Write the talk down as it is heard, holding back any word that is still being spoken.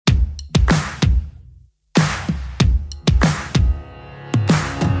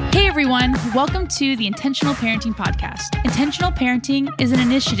everyone. Welcome to the Intentional Parenting Podcast. Intentional Parenting is an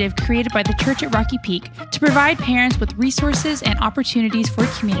initiative created by the Church at Rocky Peak to provide parents with resources and opportunities for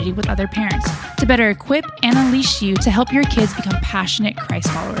community with other parents to better equip and unleash you to help your kids become passionate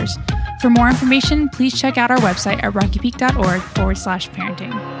Christ followers. For more information, please check out our website at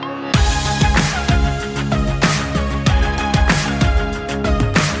rockypeak.org/parenting.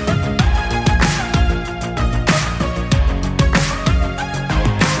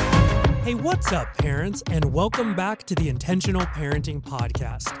 What's up, parents, and welcome back to the Intentional Parenting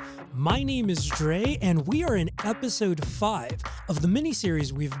Podcast. My name is Dre, and we are in episode 5 of the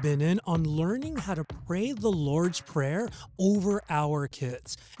mini-series we've been in on learning how to pray the Lord's Prayer over our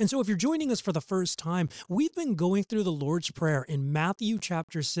kids. And so if you're joining us for the first time, we've been going through the Lord's Prayer in Matthew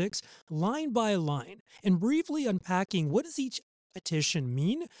chapter 6, line by line, and briefly unpacking what does each petition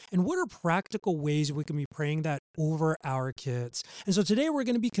mean and what are practical ways we can be praying that over our kids. And so today we're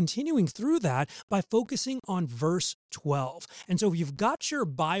going to be continuing through that by focusing on verse 12. And so if you've got your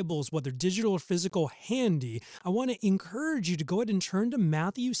Bibles, whether digital or physical, handy, I want to encourage you to go ahead and turn to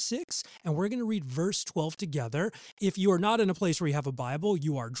Matthew 6, and we're going to read verse 12 together. If you are not in a place where you have a Bible,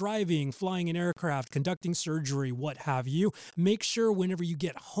 you are driving, flying an aircraft, conducting surgery, what have you, make sure whenever you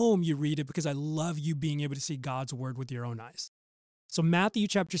get home you read it, because I love you being able to see God's word with your own eyes. So Matthew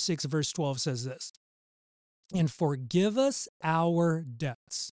chapter 6, verse 12 says this, "And forgive us our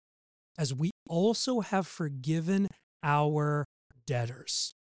debts, as we also have forgiven our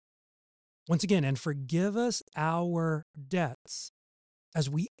debtors." Once again, "and forgive us our debts, as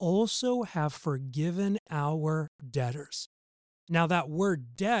we also have forgiven our debtors." Now, that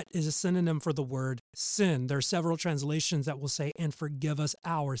word debt is a synonym for the word sin. There are several translations that will say, "and forgive us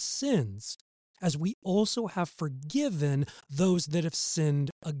our sins, as we also have forgiven those that have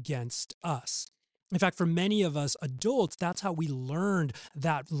sinned against us." In fact, for many of us adults, that's how we learned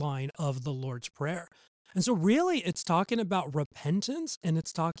that line of the Lord's Prayer. And so really, it's talking about repentance and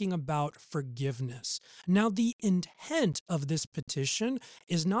it's talking about forgiveness. Now, the intent of this petition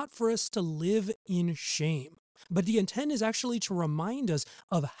is not for us to live in shame, but the intent is actually to remind us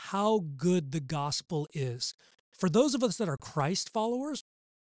of how good the gospel is. For those of us that are Christ followers,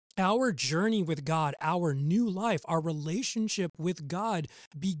 our journey with God, our new life, our relationship with God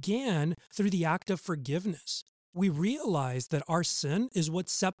began through the act of forgiveness. We realized that our sin is what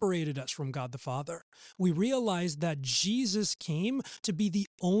separated us from God the Father. We realized that Jesus came to be the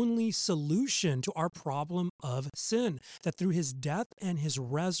only solution to our problem of sin, that through his death and his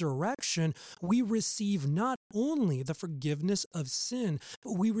resurrection, we receive not only the forgiveness of sin,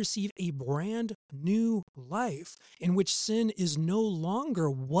 but we receive a brand new life in which sin is no longer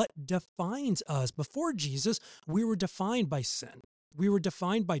what defines us. Before Jesus, we were defined by sin. We were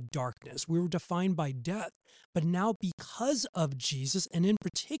defined by darkness. We were defined by death. But now, because of Jesus, and in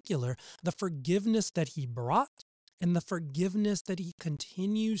particular, the forgiveness that he brought and the forgiveness that he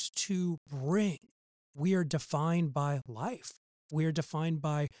continues to bring, we are defined by life. We are defined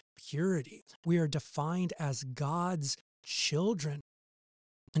by purity. We are defined as God's children.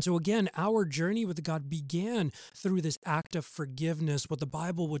 And so again, our journey with God began through this act of forgiveness, what the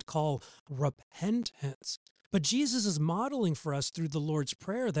Bible would call repentance. But Jesus is modeling for us through the Lord's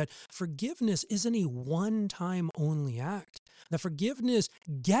Prayer that forgiveness isn't a one-time only act. That forgiveness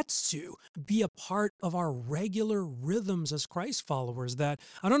gets to be a part of our regular rhythms as Christ followers. That,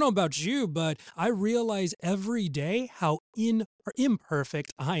 I don't know about you, but I realize every day how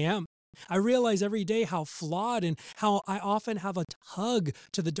imperfect I am. I realize every day how flawed and how I often have a tug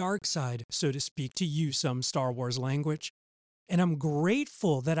to the dark side, so to speak, to use some Star Wars language. And I'm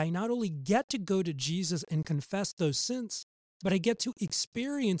grateful that I not only get to go to Jesus and confess those sins, but I get to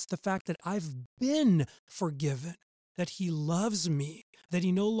experience the fact that I've been forgiven, that he loves me, that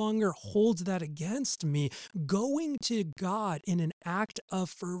he no longer holds that against me. Going to God in an act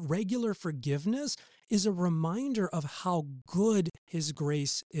of regular forgiveness is a reminder of how good his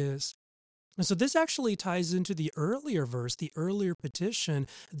grace is. And so this actually ties into the earlier verse, the earlier petition,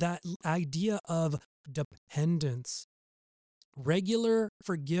 that idea of dependence. Regular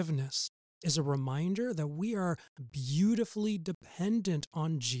forgiveness is a reminder that we are beautifully dependent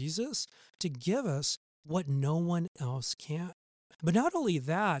on Jesus to give us what no one else can. But not only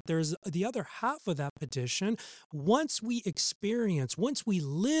that, there's the other half of that petition. Once we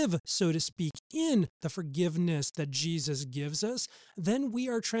live, so to speak, in the forgiveness that Jesus gives us, then we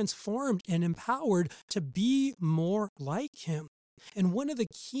are transformed and empowered to be more like him. And one of the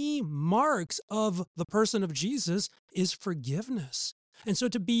key marks of the person of Jesus is forgiveness. And so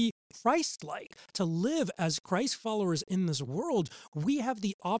to be Christ-like, to live as Christ followers in this world, we have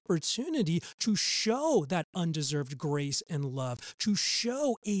the opportunity to show that undeserved grace and love, to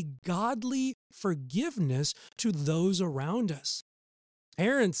show a godly forgiveness to those around us.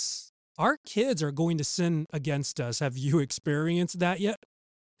 Parents, our kids are going to sin against us. Have you experienced that yet?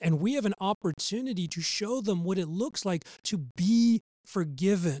 And we have an opportunity to show them what it looks like to be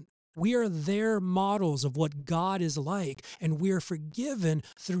forgiven. We are their models of what God is like, and we are forgiven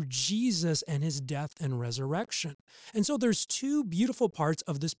through Jesus and his death and resurrection. And so there's two beautiful parts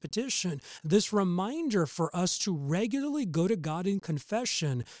of this petition. This reminder for us to regularly go to God in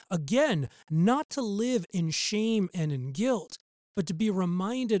confession, again, not to live in shame and in guilt, but to be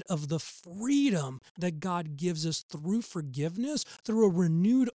reminded of the freedom that God gives us through forgiveness, through a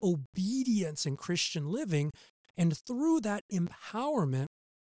renewed obedience in Christian living, and through that empowerment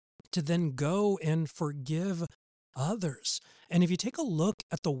to then go and forgive others. And if you take a look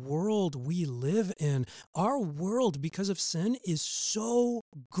at the world we live in, our world, because of sin, is so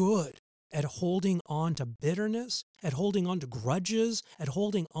good at holding on to bitterness, at holding on to grudges, at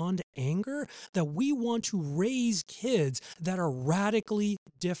holding on to anger, that we want to raise kids that are radically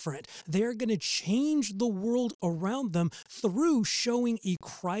different. They're going to change the world around them through showing a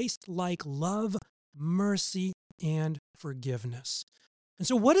Christ-like love, mercy, and forgiveness. And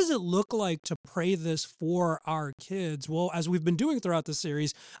so what does it look like to pray this for our kids? Well, as we've been doing throughout the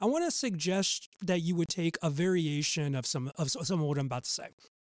series, I want to suggest that you would take a variation of some of what I'm about to say.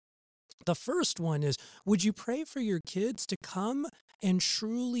 The first one is, would you pray for your kids to come and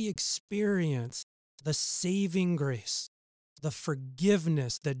truly experience the saving grace, the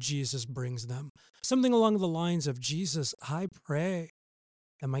forgiveness that Jesus brings them? Something along the lines of, Jesus, I pray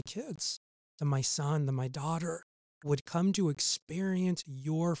that my kids, that my son, that my daughter would come to experience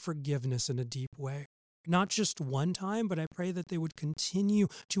your forgiveness in a deep way. Not just one time, but I pray that they would continue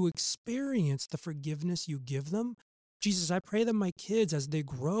to experience the forgiveness you give them. Jesus, I pray that my kids, as they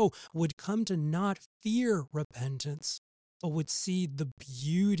grow, would come to not fear repentance, but would see the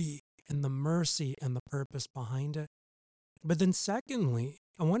beauty and the mercy and the purpose behind it. But then secondly,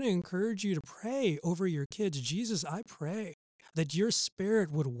 I want to encourage you to pray over your kids. Jesus, I pray that your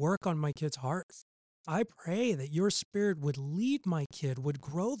Spirit would work on my kids' hearts. I pray that your Spirit would lead my kid, would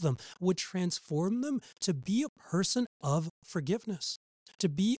grow them, would transform them to be a person of forgiveness, to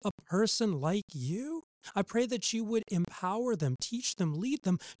be a person like you. I pray that you would empower them, teach them, lead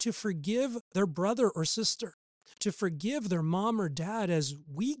them to forgive their brother or sister, to forgive their mom or dad as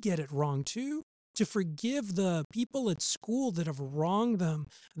we get it wrong too, to forgive the people at school that have wronged them,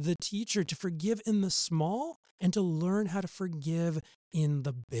 the teacher, to forgive in the small and to learn how to forgive in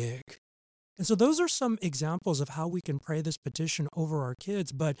the big. And so those are some examples of how we can pray this petition over our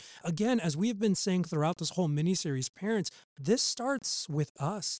kids. But again, as we've been saying throughout this whole mini-series, parents, this starts with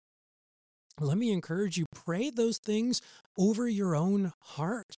us. Let me encourage you, pray those things over your own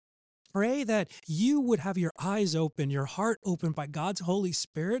heart. Pray that you would have your eyes open, your heart open by God's Holy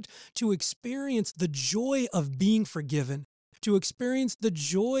Spirit to experience the joy of being forgiven, to experience the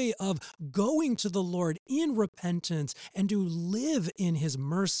joy of going to the Lord in repentance and to live in his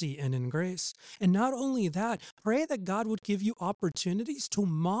mercy and in grace. And not only that, pray that God would give you opportunities to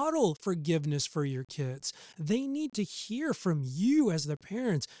model forgiveness for your kids. They need to hear from you as their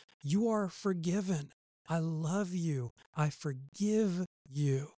parents, you are forgiven. I love you. I forgive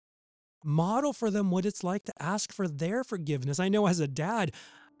you. Model for them what it's like to ask for their forgiveness. I know as a dad,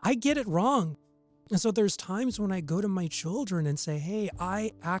 I get it wrong. And so there's times when I go to my children and say, hey,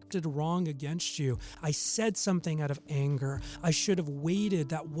 I acted wrong against you. I said something out of anger. I should have waited.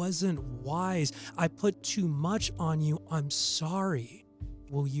 That wasn't wise. I put too much on you. I'm sorry.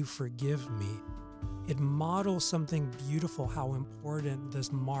 Will you forgive me? It models something beautiful, how important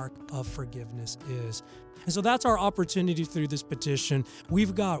this mark of forgiveness is. And so that's our opportunity through this petition.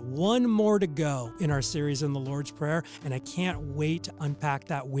 We've got one more to go in our series in the Lord's Prayer, and I can't wait to unpack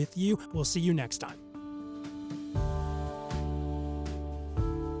that with you. We'll see you next time.